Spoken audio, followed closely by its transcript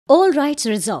All rights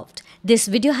reserved. This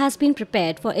video has been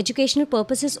prepared for educational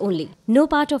purposes only. No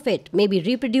part of it may be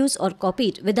reproduced or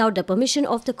copied without the permission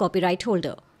of the copyright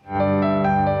holder.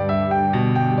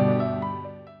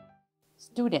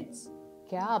 Students,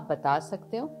 क्या आप बता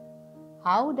सकते हो?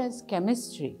 How does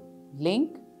chemistry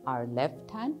link our left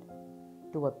hand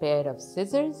to a pair of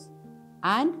scissors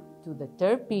and to the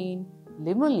terpene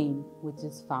limonene which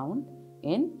is found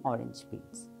in orange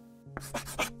peels?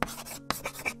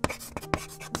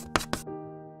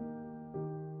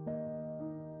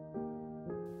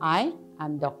 I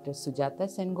am Dr. Sujata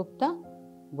Sengupta.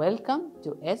 Welcome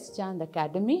to SChand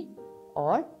Academy.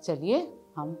 और चलिए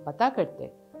हम पता करते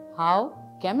how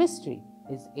chemistry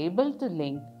is able to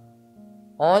link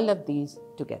all of these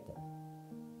together.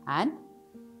 And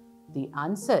the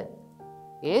answer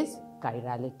is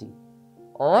chirality,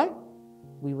 or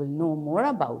we will know more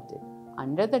about it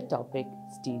under the topic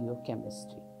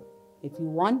stereochemistry. If you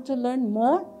want to learn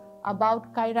more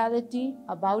about chirality,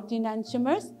 about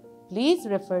enantiomers, please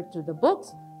refer to the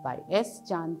books by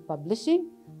SChand Publishing,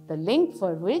 the link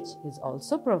for which is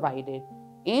also provided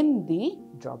in the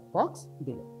drop box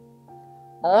below.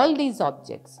 All these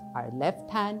objects are left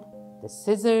hand, the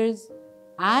scissors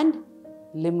and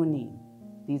limonene.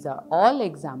 These are all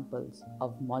examples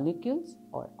of molecules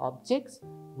or objects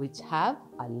which have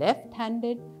a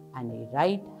left-handed and a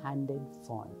right-handed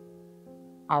form.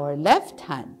 Our left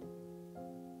hand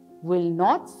will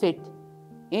not fit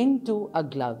into a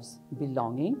gloves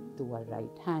belonging to a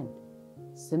right hand.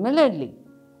 Similarly,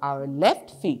 our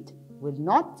left feet will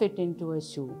not fit into a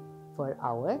shoe for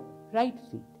our right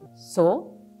feet.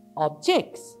 So,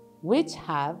 objects which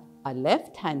have a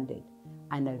left-handed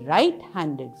and a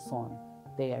right-handed form,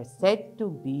 they are said to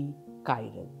be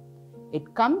chiral.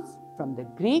 It comes from the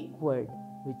Greek word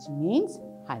which means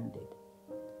handed.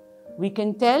 We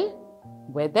can tell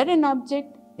whether an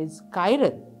object is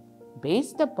chiral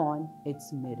based upon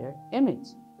its mirror image.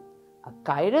 A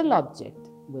chiral object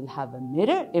will have a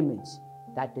mirror image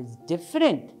that is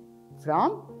different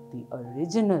from the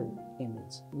original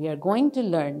image. We are going to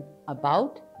learn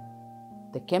about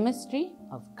the chemistry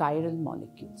of chiral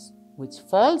molecules, which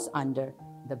falls under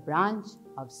the branch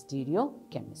of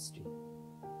stereochemistry.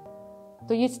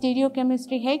 तो ये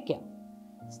stereochemistry है क्या?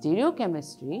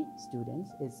 Stereochemistry, students,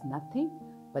 is nothing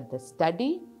but the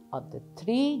study of the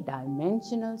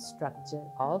three-dimensional structure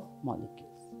of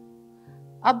molecules.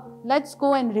 अब let's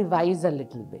go and revise a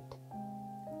little bit.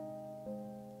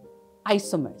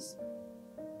 Isomers.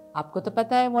 आपको तो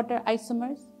पता है what are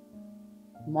isomers?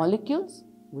 Molecules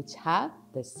which have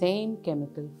the same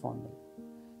chemical formula.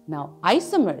 Now,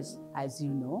 isomers, as you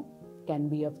know, can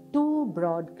be of two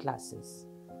broad classes: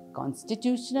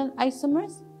 constitutional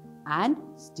isomers and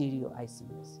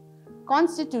stereoisomers.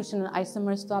 Constitutional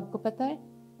isomers तो आपको पता है.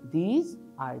 These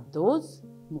are those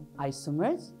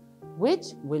isomers which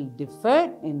will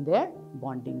differ in their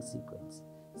bonding sequence.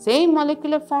 Same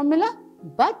molecular formula,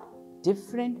 but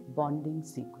different bonding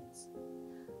sequence.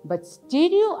 But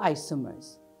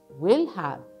stereoisomers will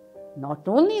have not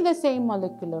only the same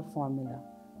molecular formula,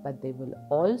 but they will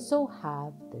also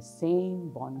have the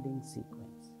same bonding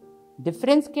sequence.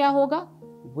 Difference क्या होगा?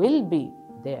 Will be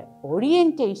their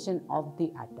orientation of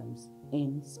the atoms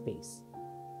in space.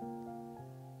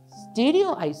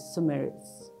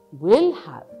 Stereoisomers will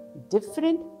have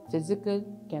different physical,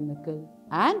 chemical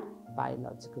and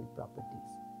biological properties.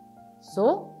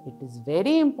 So, it is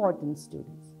very important,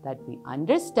 students, that we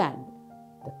understand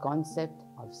the concept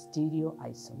of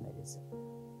stereoisomerism.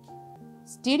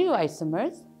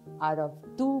 Stereoisomers are of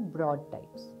two broad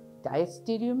types: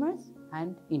 diastereomers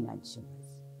and enantiomers.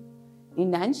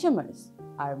 Enantiomers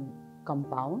are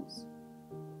compounds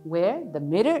where the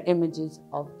mirror images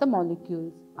of the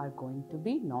molecules are going to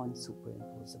be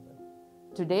non-superimposable.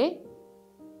 Today,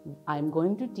 I am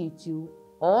going to teach you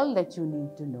all that you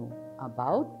need to know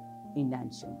about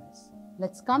enantiomers.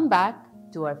 Let's come back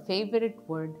to our favorite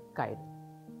word, chiral.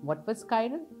 What was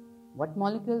chiral? What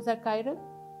molecules are chiral?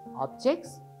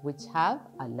 Objects which have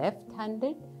a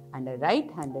left-handed and a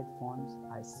right-handed forms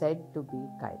are said to be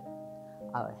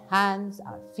chiral. Our hands,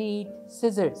 our feet,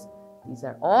 scissors, these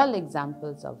are all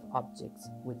examples of objects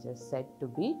which are said to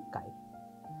be chiral.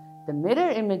 The mirror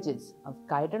images of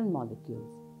chiral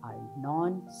molecules are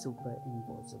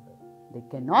non-superimposable. They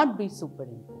cannot be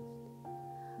superimposed.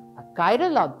 A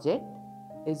chiral object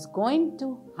is going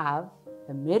to have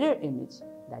a mirror image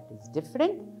that is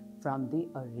different from the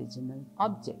original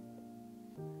object.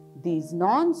 These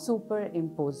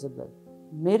non-superimposable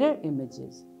mirror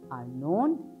images are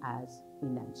known as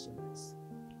enantiomers.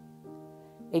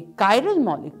 A chiral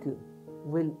molecule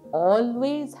will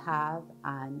always have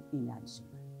an enantiomer.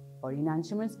 और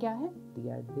enantiomers क्या है? They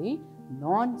are the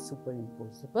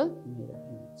non-superimposable mirror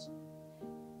image.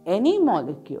 Any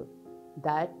molecule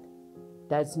that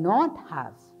does not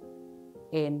have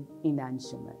an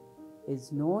enantiomer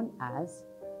is known as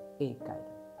achiral.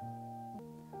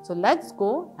 So let's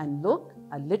go and look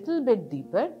a little bit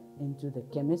deeper into the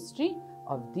chemistry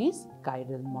of these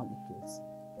chiral molecules.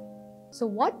 So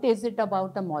what is it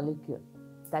about a molecule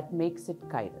that makes it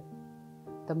chiral?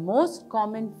 The most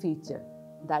common feature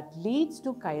that leads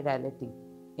to chirality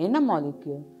in a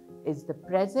molecule is the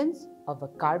presence of a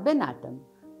carbon atom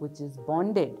which is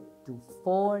bonded to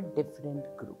 4 different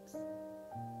groups.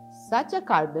 Such a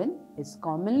carbon is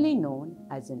commonly known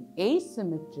as an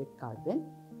asymmetric carbon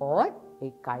or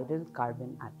a chiral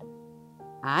carbon atom,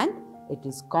 and it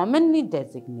is commonly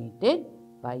designated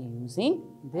by using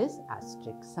this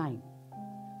asterisk sign.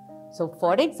 So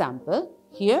for example,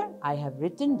 here I have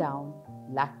written down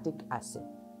lactic acid,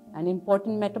 an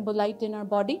important metabolite in our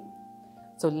body.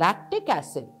 So lactic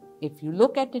acid, if you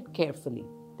look at it carefully,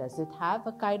 does it have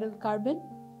a chiral carbon?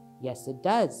 Yes, it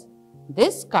does.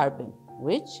 This carbon,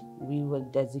 which we will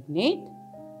designate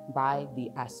by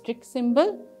the asterisk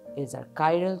symbol, is a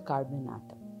chiral carbon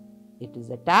atom. It is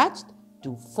attached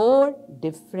to 4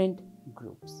 different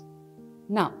groups.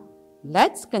 Now,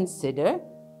 let's consider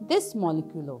this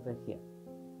molecule over here.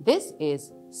 This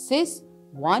is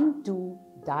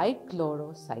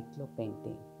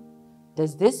cis-1,2-dichlorocyclopentane.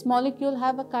 Does this molecule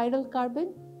have a chiral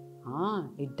carbon?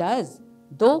 It does.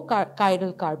 2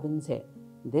 chiral carbons here.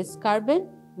 This carbon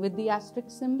with the asterisk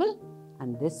symbol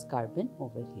and this carbon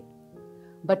over here.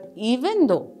 But even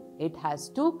though it has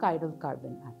 2 chiral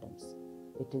carbon atoms,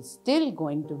 it is still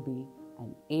going to be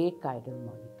an achiral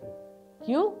molecule.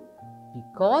 Why?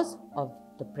 Because of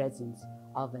the presence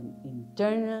of an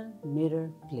internal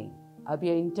mirror plane. अब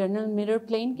ये internal mirror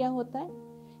plane क्या होता है?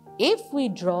 If we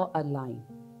draw a line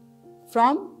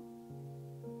from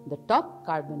the top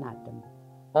carbon atom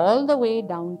all the way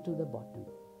down to the bottom,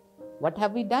 what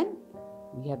have we done?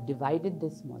 We have divided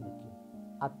this molecule.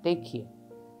 अब देखिए,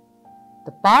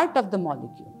 the part of the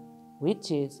molecule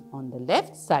which is on the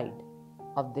left side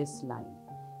of this line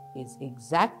is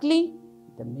exactly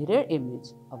the mirror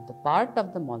image of the part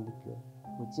of the molecule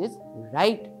which is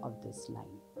right of this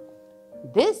line.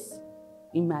 This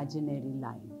imaginary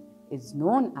line is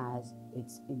known as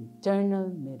its internal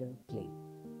mirror plane,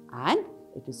 and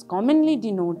it is commonly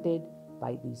denoted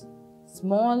by this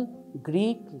small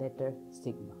Greek letter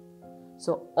sigma.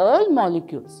 So all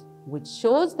molecules which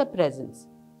shows the presence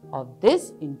of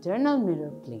this internal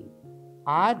mirror plane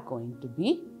are going to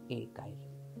be achiral.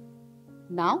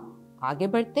 Now, आगे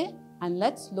बढ़ते and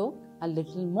let's look a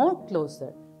little more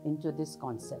closer into this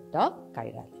concept of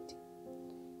chirality.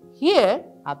 Here,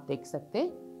 आप देख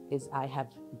सकते is I have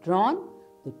drawn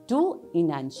the 2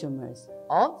 enantiomers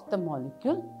of the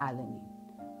molecule alanine.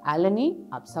 Alanine,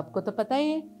 आप सबको तो पता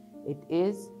ही है, it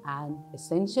is an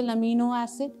essential amino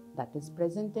acid that is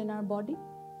present in our body.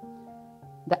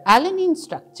 The alanine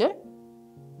structure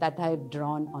that I have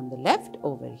drawn on the left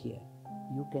over here,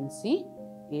 you can see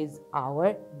is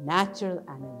our natural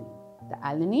aniline, the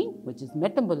alanine which is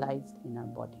metabolized in our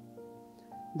body.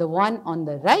 The one on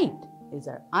the right is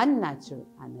our unnatural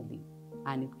aniline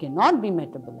and it cannot be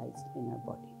metabolized in our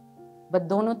body. But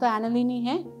दोनों तो aniline ही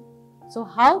हैं. So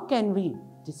how can we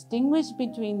distinguish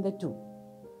between the two?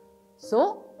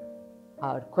 So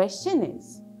our question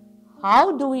is,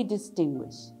 how do we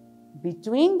distinguish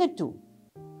between the two,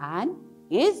 and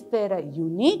is there a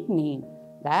unique name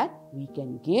that we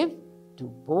can give to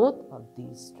both of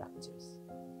these structures?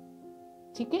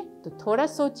 ठीक है, तो थोड़ा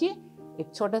सोचिए,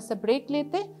 एक छोटा सा break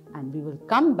लेते and we will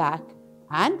come back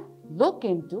and look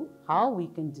into how we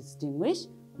can distinguish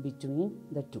between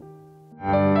the two.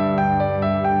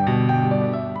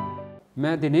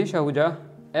 मैं दिनेश आहूजा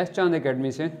SChand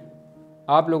एकेडमी से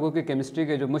आप लोगों के केमिस्ट्री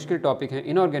के जो मुश्किल टॉपिक हैं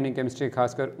इनऑर्गेनिक केमिस्ट्री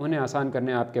खासकर उन्हें आसान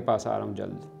करने आपके पास आ रहा हूँ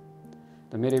जल्द।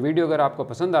 तो मेरे वीडियो अगर आपको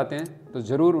पसंद आते हैं तो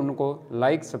ज़रूर उनको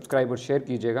लाइक, सब्सक्राइब और शेयर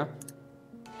कीजिएगा।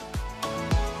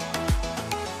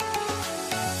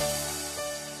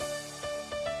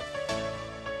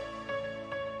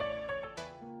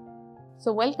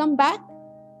 So welcome back.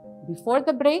 Before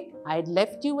the break, I had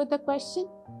left you with a question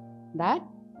that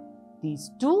these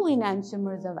 2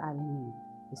 enantiomers of alanine,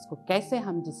 इसको कैसे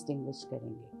हम distinguish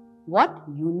करेंगे? What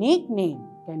unique name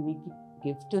can we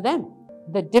give to them?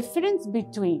 The difference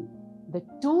between the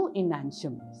 2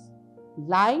 enantiomers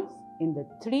lies in the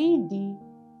 3D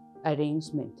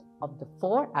arrangement of the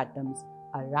 4 atoms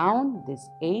around this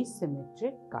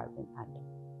asymmetric carbon atom.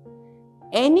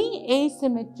 Any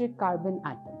asymmetric carbon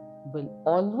atom will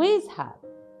always have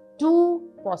 2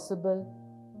 possible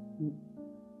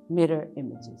mirror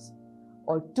images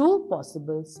or two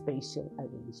possible spatial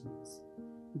arrangements.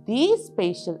 These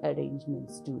spatial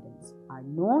arrangements, students, are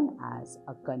known as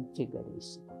a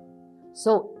configuration.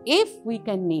 So, if we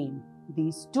can name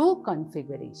these two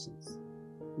configurations,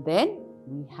 then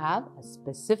we have a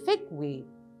specific way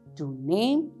to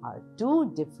name our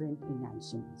two different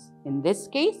enantiomers. In this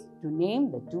case, to name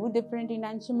the two different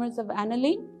enantiomers of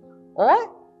aniline, or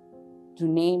to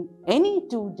name any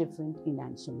two different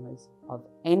enantiomers of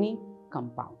any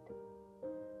compound.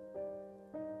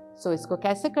 So, isko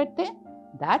kaise karte hain?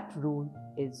 That rule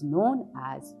is known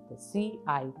as the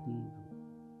CIP rule,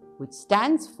 which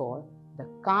stands for the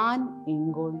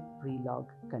Kahn-Ingold-Prelog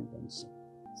convention.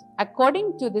 So,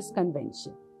 according to this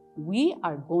convention, we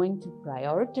are going to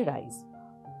prioritize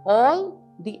all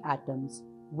the atoms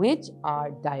which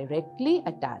are directly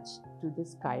attached to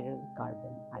this chiral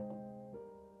carbon atom.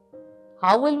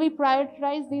 How will we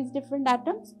prioritize these different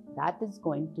atoms? That is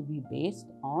going to be based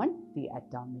on the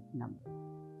atomic number.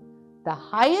 The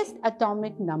highest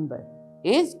atomic number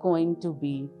is going to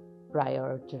be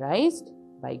prioritized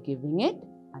by giving it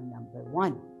a number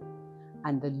 1,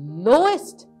 and the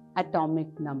lowest atomic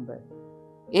number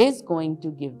is going to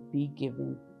be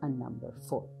given a number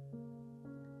 4.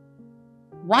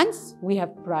 Once we have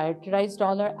prioritized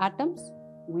all our atoms,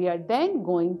 we are then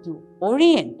going to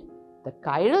orient the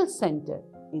chiral center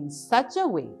in such a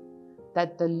way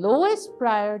that the lowest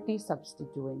priority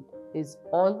substituent is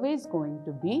always going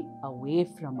to be away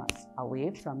from us, away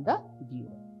from the viewer.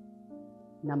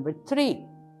 Number 3,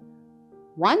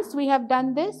 once we have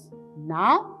done this,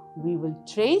 now we will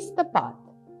trace the path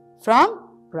from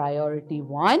priority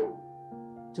 1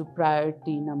 to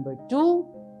priority number 2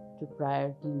 to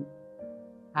priority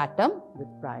atom with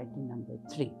priority number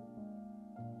 3.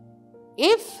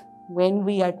 If when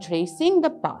we are tracing the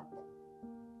path,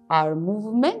 our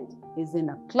movement is in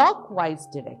a clockwise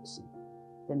direction,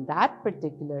 then that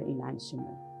particular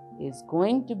enantiomer is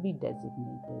going to be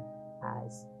designated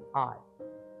as R.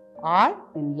 R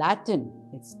in Latin,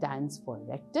 it stands for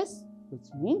rectus, which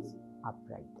means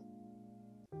upright.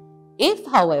 If,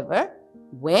 however,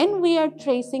 when we are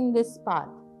tracing this path,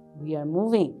 we are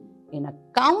moving in a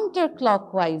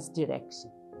counterclockwise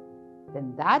direction,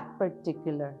 then that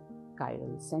particular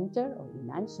chiral center or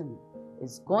enantiomer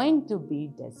is going to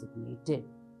be designated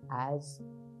as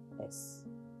S,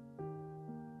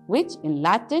 which in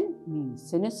Latin means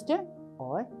sinister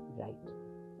or right.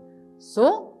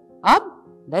 So,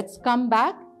 let's come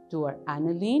back to our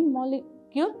aniline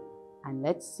molecule and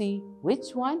let's see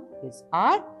which one is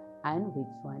R and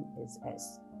which one is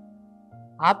S.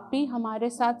 आप भी हमारे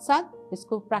साथ साथ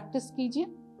इसको practice कीजिए.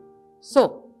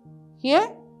 So, here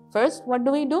first what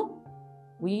do?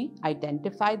 We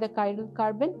identify the chiral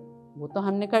carbon. वो तो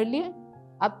हमने कर लिया.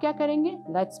 अब क्या करेंगे?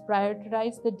 Let's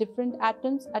prioritize the different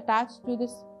atoms attached to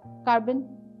this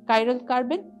chiral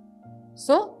carbon.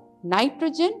 So,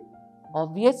 nitrogen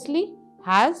obviously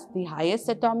has the highest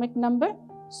atomic number.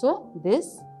 So,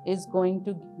 this is going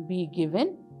to be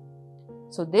given.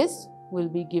 So, this will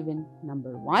be given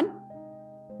number 1.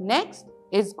 Next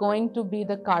is going to be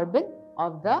the carbon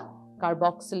of the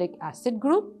carboxylic acid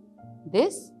group.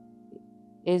 This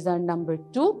is our number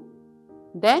 2.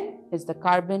 Then is the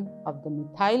carbon of the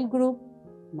methyl group,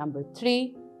 number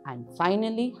 3. And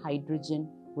finally, hydrogen,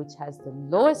 which has the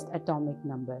lowest atomic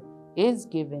number, is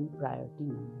given priority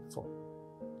number 4.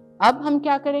 अब हम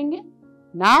क्या करेंगे?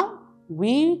 Now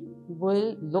we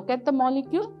will look at the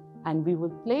molecule and we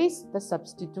will place the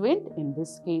substituent, in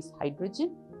this case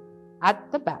hydrogen,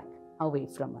 at the back away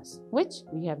from us, which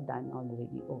we have done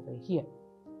already over here.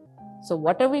 So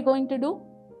what are we going to do?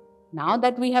 Now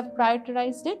that we have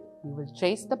prioritized it, we will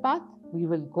trace the path. We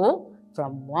will go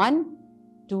from 1,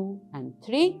 2 and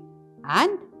 3,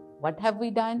 and what have we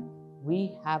done?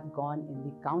 We have gone in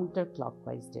the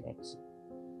counterclockwise direction.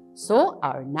 So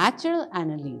our natural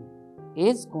aniline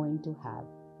is going to have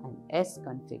an S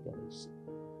configuration.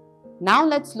 Now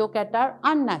let's look at our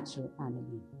unnatural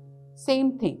aniline.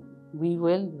 Same thing. We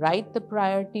will write the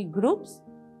priority groups.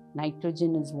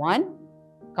 Nitrogen is 1,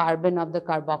 carbon of the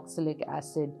carboxylic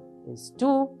acid is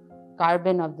 2,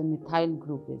 carbon of the methyl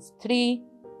group is 3.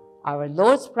 Our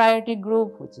lowest priority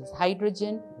group, which is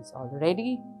hydrogen, is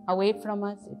already away from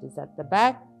us. It is at the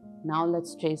back. Now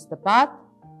let's trace the path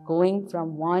going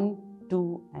from 1,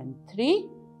 2 and 3.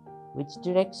 Which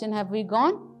direction have we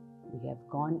gone? We have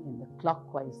gone in the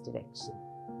clockwise direction,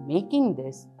 making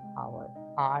this our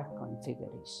R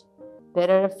configuration. There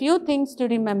are a few things to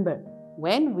remember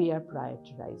when we are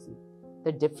prioritizing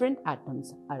the different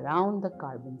atoms around the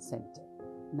carbon center.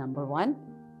 Number 1,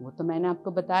 वो तो मैंने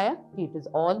आपको बताया कि it is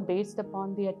all based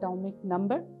upon the atomic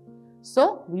number.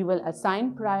 So we will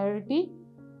assign priority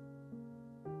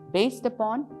based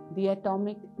upon the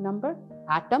atomic number.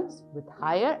 Atoms with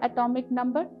higher atomic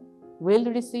number will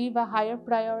receive a higher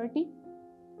priority.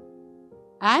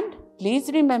 And please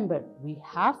remember, we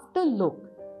have to look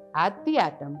at the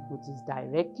atom which is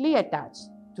directly attached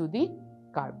to the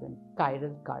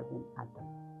chiral carbon atom.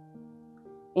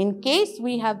 In case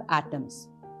we have atoms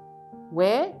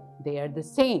where they are the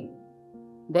same,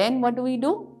 then what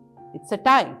do? It's a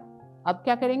tie. Ab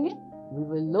kya karenge? We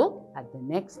will look at the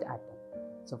next atom.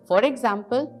 So for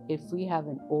example, if we have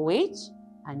an OH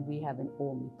and we have an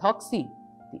O-methoxy,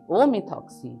 the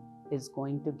O-methoxy is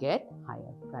going to get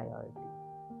higher priority.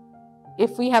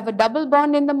 If we have a double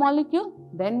bond in the molecule,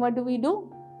 then what do?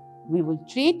 We will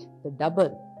treat the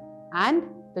double and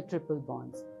the triple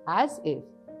bonds as if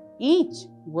each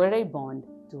were a bond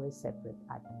to a separate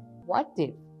atom. What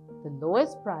if the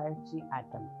lowest priority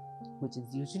atom, which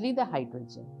is usually the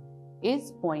hydrogen,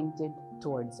 is pointed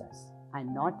towards us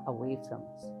and not away from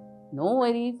us? No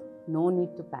worries, no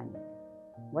need to panic.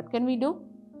 What can we do?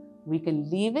 We can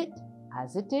leave it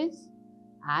as it is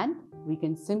and we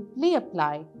can simply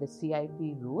apply the CIP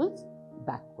rules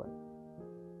backward.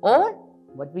 Or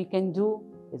what we can do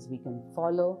is we can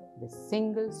follow the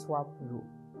single swap rule.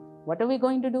 What are we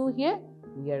going to do here?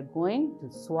 We are going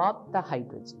to swap the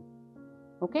hydrogen.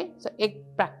 Okay, so ek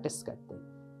practice karte.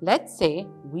 Let's say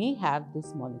we have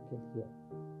this molecule here.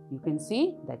 You can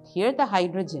see that here the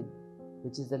hydrogen,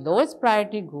 which is the lowest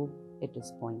priority group, it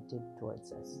is pointed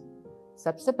towards us.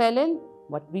 Sabse pehle,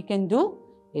 what we can do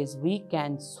is we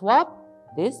can swap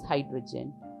this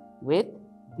hydrogen with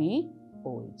the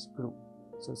OH group.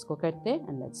 So isko karte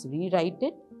and let's rewrite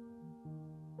it.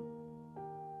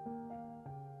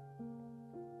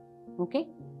 Okay,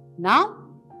 now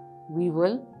we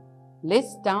will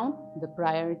list down the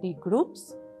priority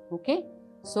groups. Okay,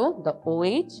 so the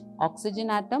OH, oxygen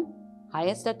atom,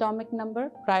 highest atomic number,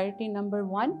 priority number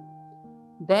 1.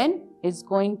 Then is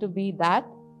going to be that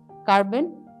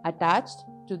carbon attached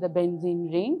to the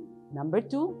benzene ring, number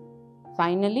 2.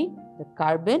 Finally, the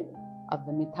carbon of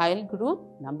the methyl group,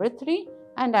 number 3.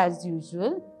 And as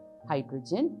usual,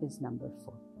 hydrogen is number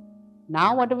 4.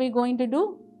 Now what are we going to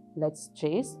do? Let's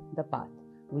trace the path.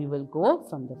 We will go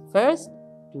from the first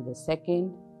to the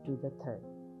second to the third.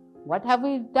 What have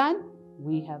we done?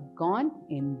 We have gone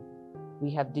in,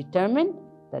 we have determined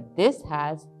that this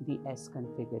has the S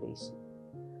configuration.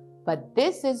 But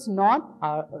this is not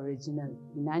our original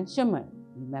enantiomer.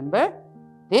 Remember,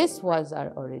 this was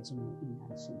our original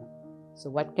enantiomer. So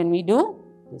what can we do?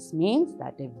 This means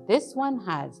that if this one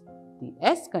has the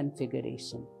S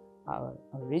configuration, our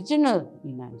original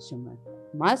enantiomer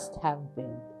must have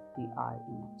been the R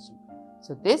enantiomer.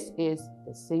 So this is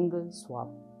the single swap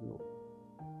rule.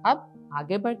 Ab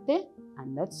aage badhte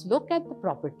and let's look at the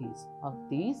properties of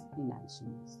these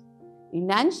enantiomers.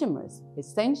 Enantiomers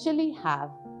essentially have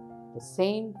the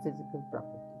same physical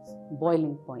properties.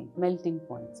 Boiling point, melting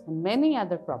points, and many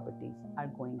other properties are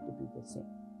going to be the same.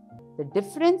 The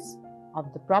difference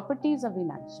of the properties of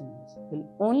enantiomers will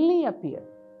only appear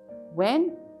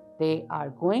when they are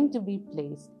going to be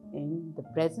placed in the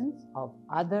presence of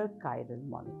other chiral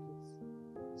molecules.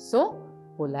 So,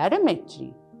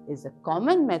 polarimetry is a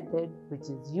common method which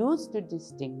is used to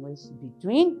distinguish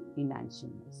between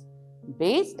enantiomers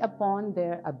based upon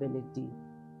their ability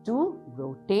to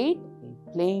rotate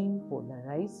a plane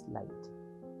polarized light.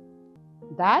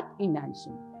 That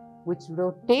enantiomer which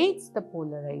rotates the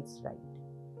polarized light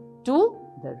to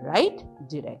the right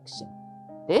direction,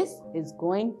 this is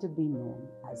going to be known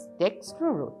as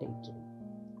dextrorotatory,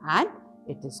 and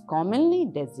it is commonly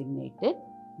designated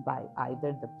by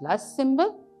either the plus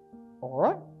symbol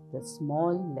or the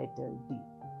small letter d.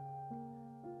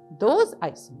 Those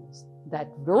isomers that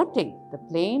rotate the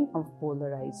plane of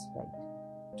polarized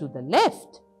light to the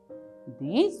left,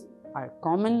 these are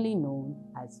commonly known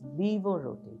as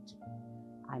levorotatory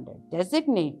and are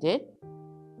designated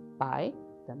by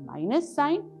the minus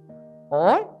sign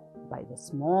or by the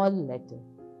small letter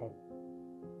L.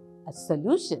 A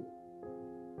solution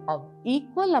of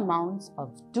equal amounts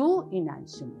of two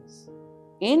enantiomers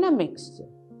in a mixture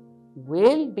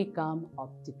will become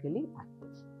optically active.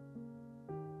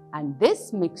 And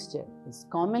this mixture is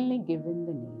commonly given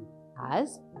the name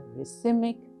as a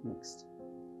racemic mixture.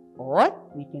 Or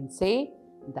we can say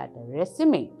that a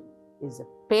racemate is a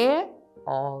pair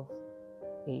of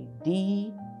a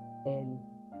D-L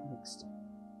mixture.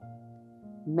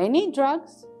 Many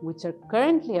drugs which are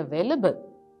currently available,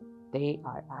 they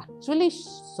are actually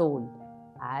sold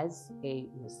as a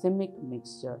racemic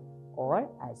mixture or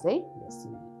as a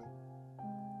racemate.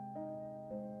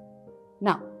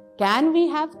 Now, Can we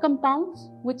have compounds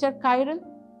which are chiral,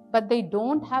 but they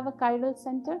don't have a chiral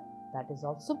center? That is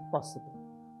also possible.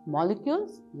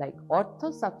 Molecules like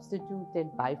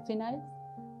ortho-substituted biphenyls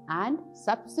and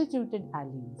substituted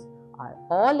allenes are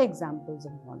all examples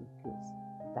of molecules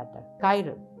that are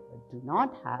chiral but do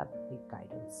not have a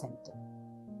chiral center.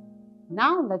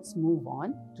 Now let's move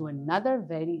on to another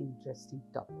very interesting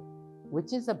topic,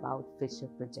 which is about Fischer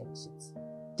projections.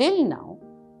 Till now,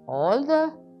 all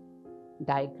the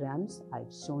diagrams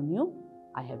I've shown you,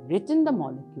 I have written the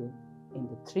molecule in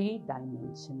the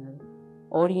three-dimensional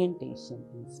orientation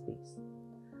in space.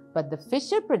 But the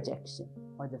Fischer projection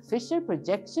or the Fischer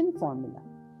projection formula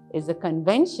is a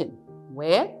convention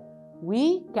where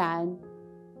we can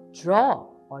draw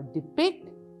or depict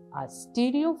a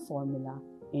stereo formula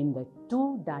in the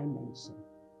two dimension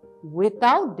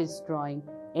without destroying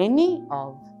any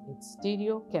of its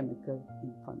stereochemical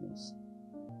information.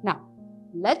 Now,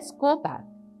 let's go back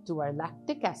to our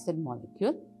lactic acid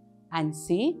molecule and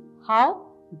see how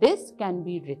this can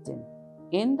be written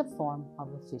in the form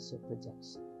of a Fischer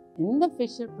projection. In the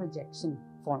Fischer projection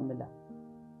formula,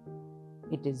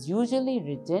 it is usually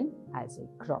written as a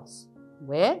cross,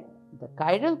 where the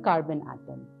chiral carbon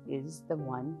atom is the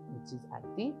one which is at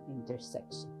the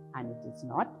intersection and it is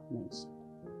not mentioned.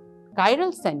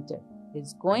 Chiral center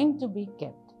is going to be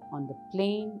kept on the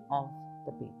plane of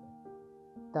the paper.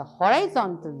 The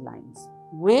horizontal lines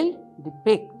will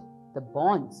depict the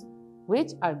bonds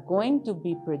which are going to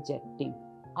be projecting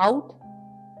out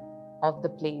of the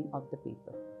plane of the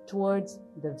paper towards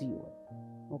the viewer,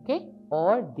 okay,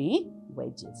 or the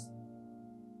wedges.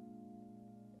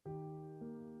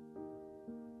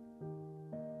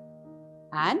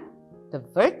 And the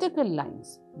vertical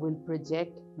lines will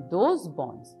project those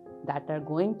bonds that are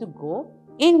going to go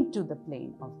into the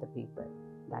plane of the paper.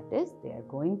 That is, they are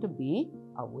going to be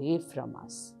away from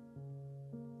us.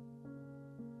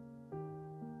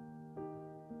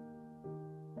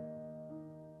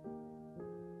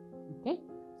 Okay,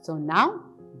 so now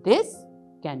this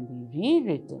can be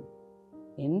rewritten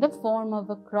in the form of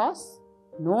a cross.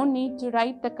 No need to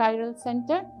write the chiral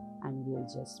center, and we'll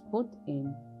just put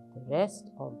in the rest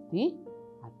of the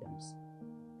atoms.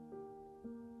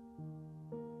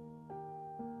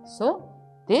 So,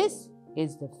 this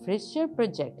is the Fischer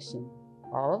projection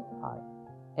of our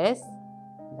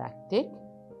S-lactic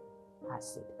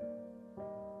acid.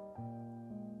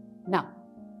 Now,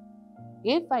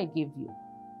 if I give you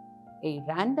a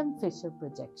random Fischer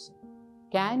projection,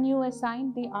 can you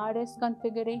assign the RS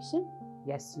configuration?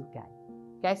 Yes, you can.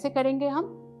 कैसे करेंगे हम?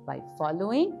 By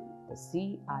following the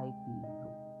CIP rule.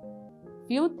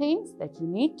 Few things that you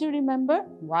need to remember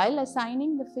while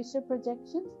assigning the Fischer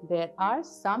projections. There are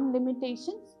some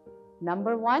limitations.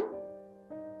 Number one,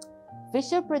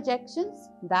 Fischer projections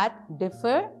that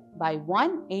differ by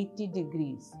 180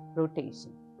 degrees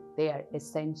rotation. They are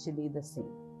essentially the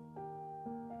same.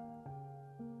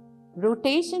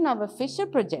 Rotation of a Fischer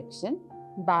projection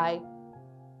by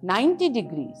 90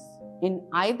 degrees in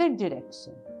either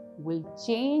direction will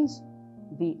change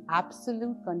the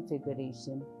absolute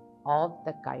configuration of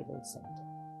the chiral center.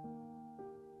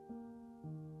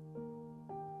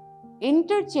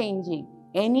 Interchanging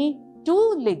any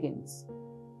two ligands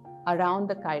around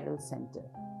the chiral center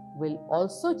will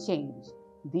also change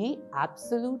the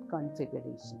absolute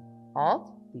configuration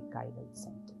of the chiral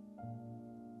center.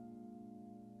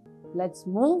 Let's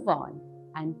move on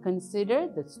and consider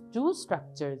the two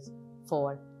structures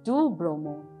for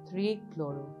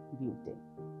 2-bromo-3-chlorobutane.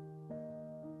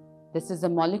 This is a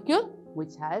molecule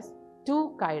which has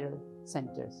two chiral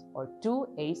centers or two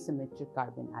asymmetric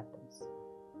carbon atoms.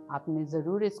 आपने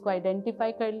ज़रूर इसको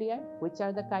identify कर लिया है, which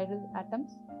are the chiral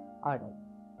atoms? Alright.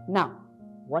 Now,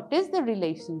 what is the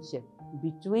relationship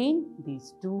between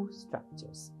these two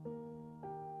structures?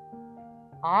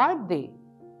 Are they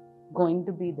going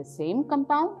to be the same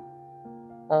compound,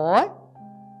 or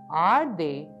are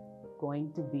they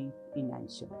going to be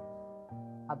enantiomer?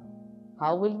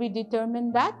 How will we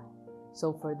determine that?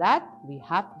 So for that, we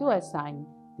have to assign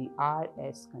the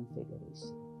RS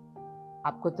configuration.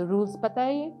 आपको तो rules पता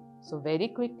है ये, so very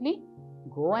quickly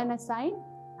go and assign,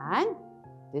 and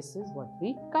this is what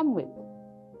we come with.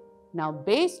 Now,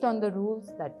 based on the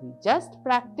rules that we just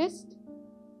practiced,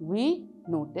 we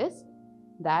noticed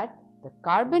that the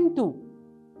carbon 2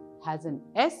 has an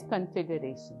S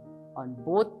configuration on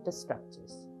both the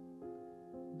structures,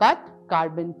 but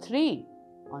carbon 3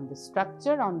 on the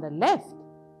structure on the left,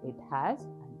 it has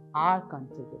an R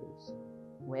configuration,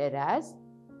 whereas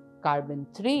carbon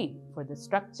 3 for the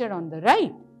structure on the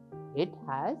right, it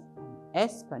has an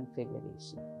S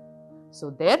configuration. So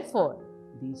therefore,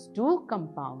 these two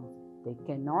compounds they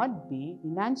cannot be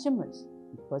enantiomers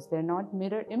because they're not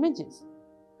mirror images.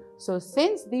 So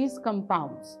since these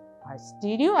compounds are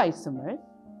stereoisomers,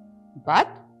 but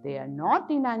they are not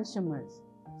enantiomers,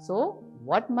 so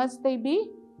what must they be?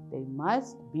 They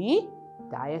must be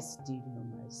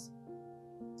diastereomers.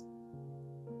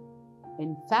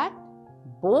 In fact,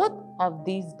 both of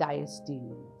these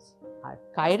diastereomers are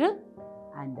chiral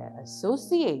and are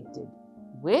associated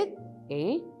with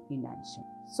a enantiomer.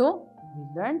 So,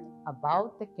 we learned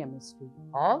about the chemistry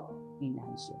of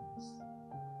enantiomers.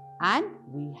 And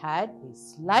we had a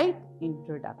slight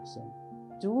introduction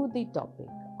to the topic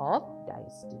of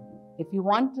diastereomers. If you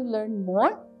want to learn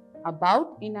more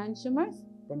about enantiomers,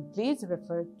 then please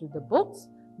refer to the books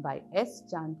by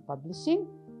SChand Publishing.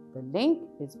 The link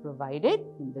is provided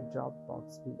in the drop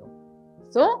box below.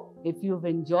 So, if you've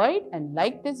enjoyed and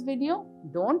liked this video,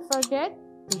 don't forget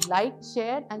to like,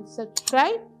 share and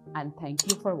subscribe, and thank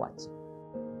you for watching.